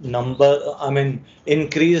quite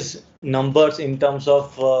increase numbers in terms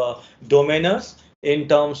of domainers, in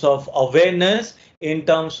terms of awareness, in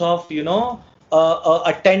terms of,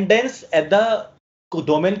 attendance at the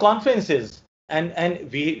domain conferences. And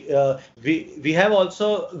we have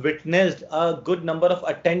also witnessed a good number of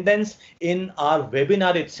attendance in our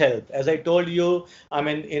webinar itself. As I told you,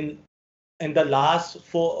 in the last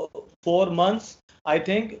four months, I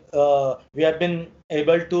think we have been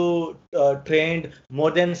able to train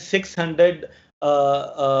more than 600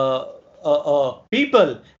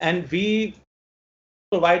 people, and we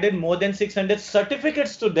provided more than 600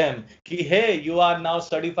 certificates to them. Ki, hey, you are now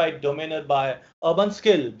certified domainer by Urban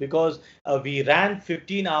Skill, because we ran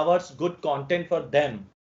 15 hours good content for them,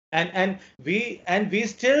 and we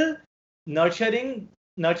still nurturing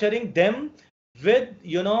them with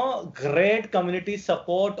great community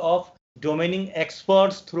support of domaining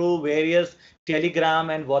experts through various Telegram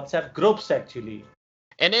and WhatsApp groups actually.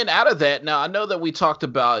 And then out of that, now I know that we talked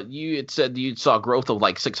about, you had said you saw growth of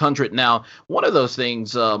like 600. Now, one of those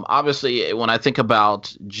things, obviously, when I think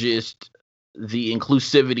about just the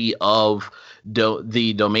inclusivity of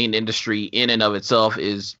the domain industry in and of itself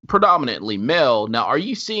is predominantly male. Now, are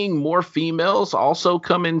you seeing more females also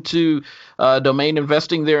come into domain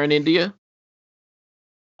investing there in India?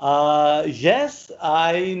 Yes,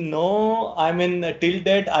 I know. Till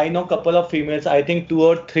date, I know couple of females. I think two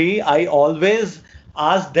or three. I always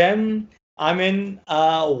ask them.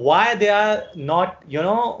 Why they are not,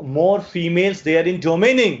 more females there in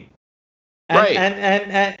domaining, and Right. and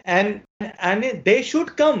and and and they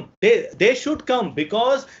should come. They should come,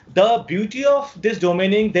 because the beauty of this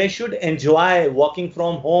domaining, they should enjoy working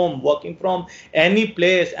from home, working from any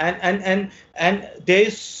place, and there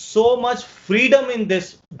is so much freedom in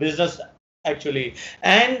this business actually.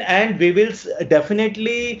 And we will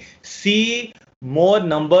definitely see more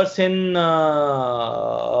numbers in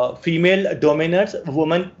female domainers,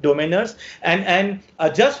 women domainers. And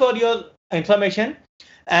just for your information,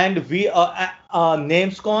 and we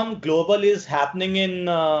NamesCon Global is happening in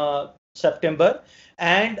September,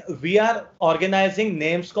 and we are organizing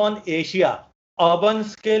NamesCon Asia. Urban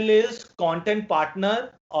Skill is content partner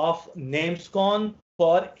of NamesCon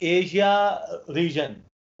for Asia region,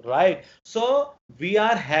 right? So we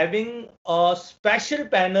are having a special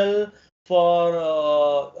panel for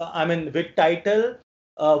with title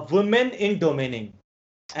Women in Domaining,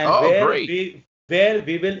 and Oh, great. where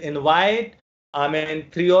we will invite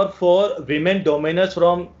three or four women domainers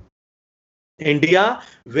from India,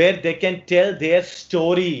 where they can tell their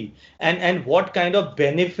story, and what kind of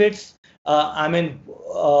benefits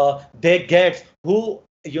they get, who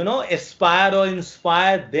aspire or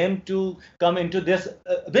inspire them to come into this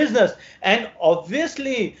business. And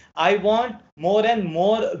obviously, I want more and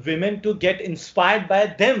more women to get inspired by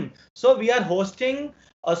them. So we are hosting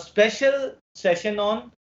a special session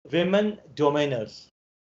on women domainers.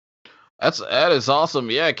 That is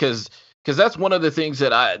awesome. Yeah, because that's one of the things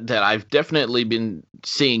that I've definitely been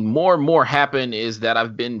seeing more and more happen, is that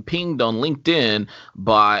I've been pinged on LinkedIn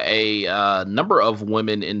by a number of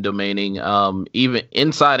women in domaining, even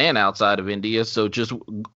inside and outside of India. So just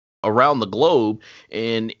around the globe,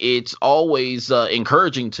 and it's always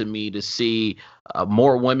encouraging to me to see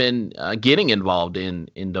more women getting involved in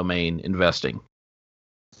domain investing.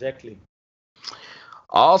 Exactly.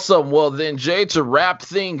 Awesome. Well, then, Jay, to wrap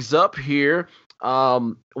things up here,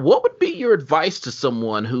 what would be your advice to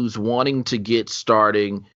someone who's wanting to get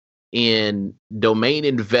starting in domain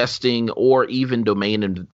investing or even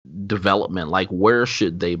development? Like, where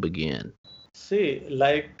should they begin? See,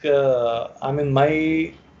 like,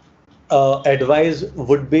 my advice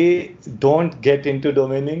would be, don't get into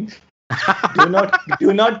domaining.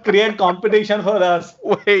 Do not create competition for us.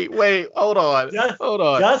 Wait, hold on, Just hold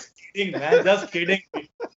on. just kidding, man. Just kidding.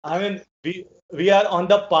 I mean, we are on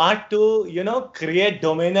the path to create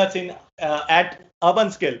domainers in at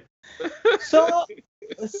urban scale. So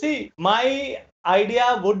see, my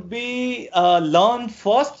idea would be learn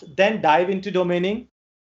first, then dive into domaining.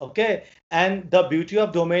 Okay, and the beauty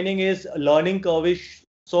of domaining is learning curve is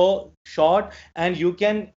so short, and you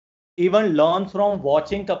can even learn from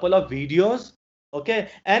watching couple of videos. Okay,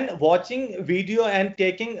 and watching video and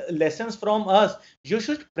taking lessons from us, you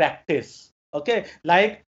should practice. Okay,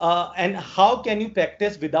 like and how can you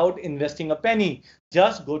practice without investing a penny?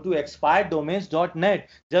 Just go to expireddomains.net.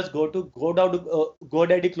 Just go down to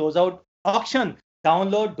GoDaddy closeout auction,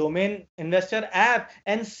 download domain investor app,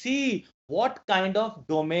 and see what kind of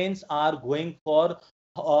domains are going for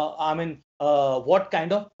what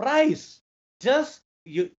kind of price. Just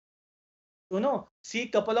see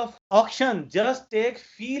couple of auction, just take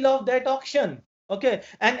feel of that auction. Okay,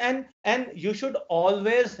 and you should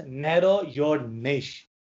always narrow your niche,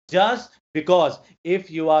 just because if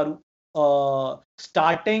you are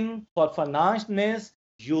starting for finance,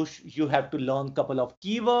 you have to learn couple of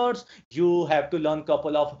keywords, you have to learn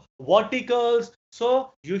couple of verticals,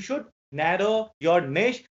 so you should narrow your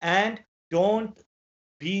niche and don't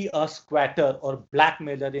be a squatter or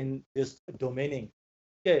blackmailer in this domaining.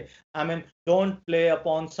 Okay, don't play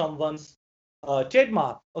upon someone's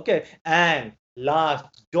trademark. Okay, and last,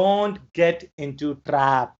 don't get into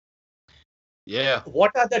trap. Yeah.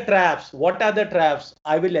 What are the traps? What are the traps?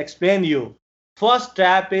 I will explain you. First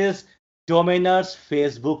trap is domainers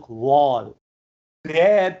Facebook wall,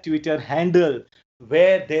 their Twitter handle,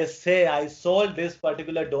 where they say I sold this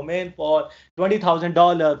particular domain for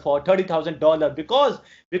 $20,000, for $30,000, because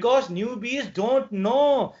newbies don't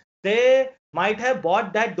know. They might have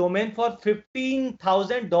bought that domain for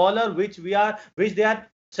 $15,000, which they are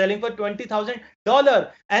selling for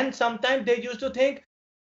 $20,000, and sometimes they used to think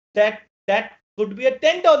that could be a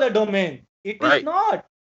 $10 domain. It is Right. not.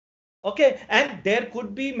 Okay, and there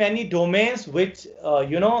could be many domains which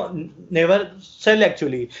never sell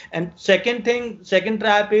actually. And second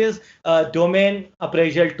trap is domain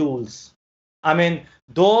appraisal tools. I mean,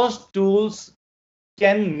 those tools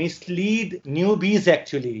can mislead newbies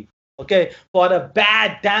actually. Okay, for a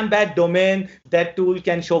damn bad domain, that tool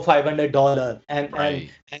can show $500, Right.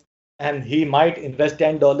 and he might invest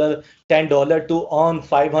 $10 to earn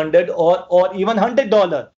 500 or even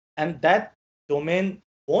 $100, and that domain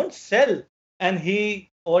won't sell, and he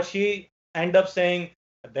or she end up saying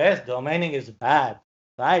this domaining is bad,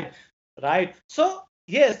 right? Right. So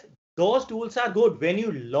yes, those tools are good when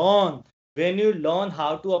you learn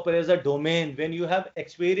how to appraise a domain, when you have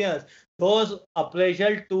experience. Those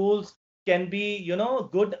appraisal tools can be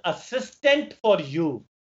good assistant for you.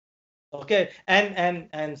 Okay,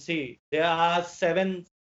 and see, there are seven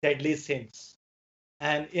deadly sins,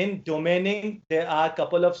 and in domaining there are a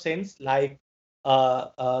couple of sins like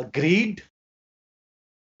greed,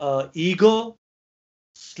 ego,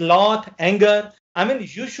 sloth, anger. I mean,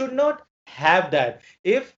 you should not have that.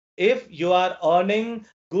 If you are earning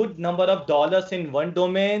good number of dollars in one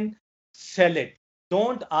domain, sell it.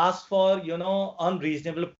 Don't ask for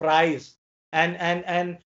unreasonable price,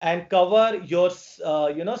 and cover your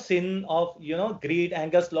sin of greed,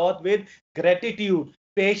 anger, sloth with gratitude,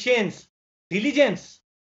 patience, diligence.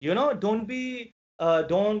 Don't be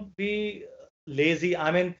lazy.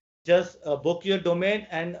 I mean, just book your domain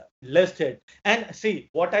and list it. And see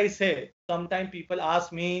what I say. Sometimes people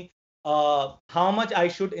ask me how much I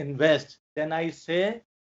should invest. Then I say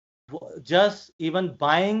just even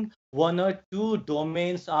buying one or two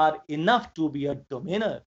domains are enough to be a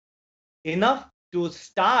domainer, enough to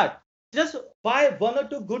start. Just buy one or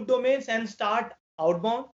two good domains and start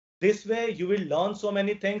outbound. This way you will learn so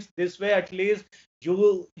many things. This way at least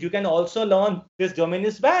you can also learn this domain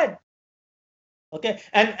is bad. Okay,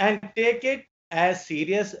 and take it as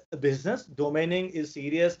serious business. Domaining is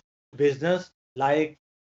serious business like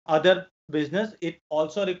other business. It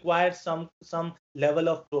also requires some level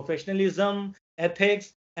of professionalism,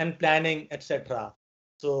 ethics, and planning, etc.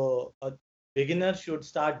 So a beginner should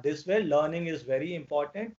start this way. Learning is very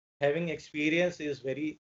important. Having experience is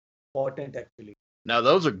very important actually. Now,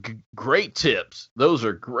 those are great tips. Those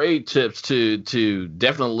are great tips to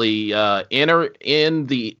definitely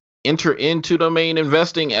enter into domain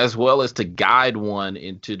investing, as well as to guide one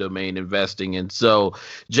into domain investing. And so,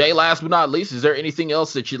 Jay, last but not least, is there anything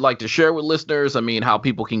else that you'd like to share with listeners? I mean, how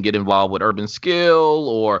people can get involved with Urban Skill,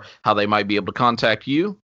 or how they might be able to contact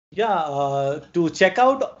you? Yeah, to check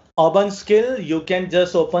out Urban Skill, you can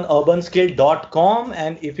just open urbanskill.com.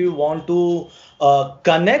 And if you want to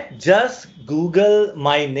connect, just Google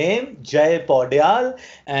my name, Jay Paudyal,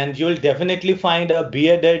 and you'll definitely find a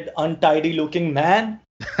bearded, untidy looking man.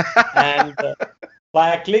 And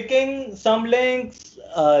by clicking some links,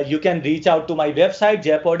 you can reach out to my website,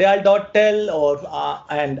 jaypaudyal.tel,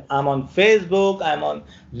 and I'm on Facebook, I'm on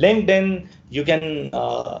LinkedIn. You can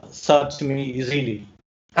search me easily.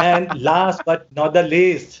 And last but not the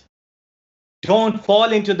least, don't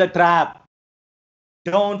fall into the trap.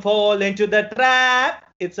 Don't fall into the trap.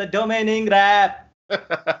 It's a domaining rap.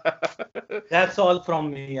 That's all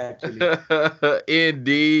from me, actually.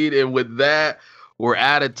 Indeed. And with that, we're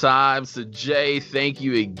out of time. So, Jay, thank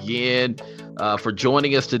you again for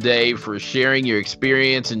joining us today, for sharing your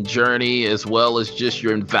experience and journey, as well as just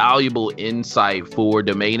your invaluable insight for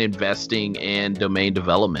domain investing and domain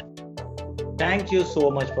development. Thank you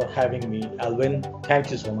so much for having me, Alvin.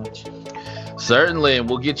 Thank you so much. Certainly, and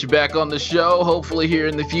we'll get you back on the show, hopefully here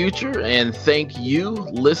in the future. And thank you,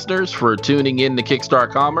 listeners, for tuning in to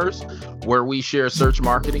Kickstart Commerce, where we share search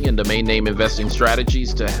marketing and domain name investing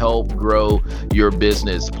strategies to help grow your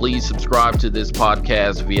business. Please subscribe to this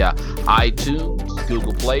podcast via iTunes,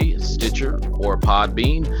 Google Play, Stitcher, or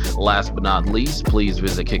Podbean. Last but not least, please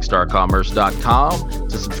visit kickstartcommerce.com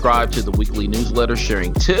to subscribe to the weekly newsletter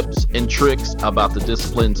sharing tips and tricks about the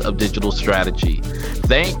disciplines of digital strategy.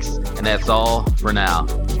 Thanks, and that's all for now.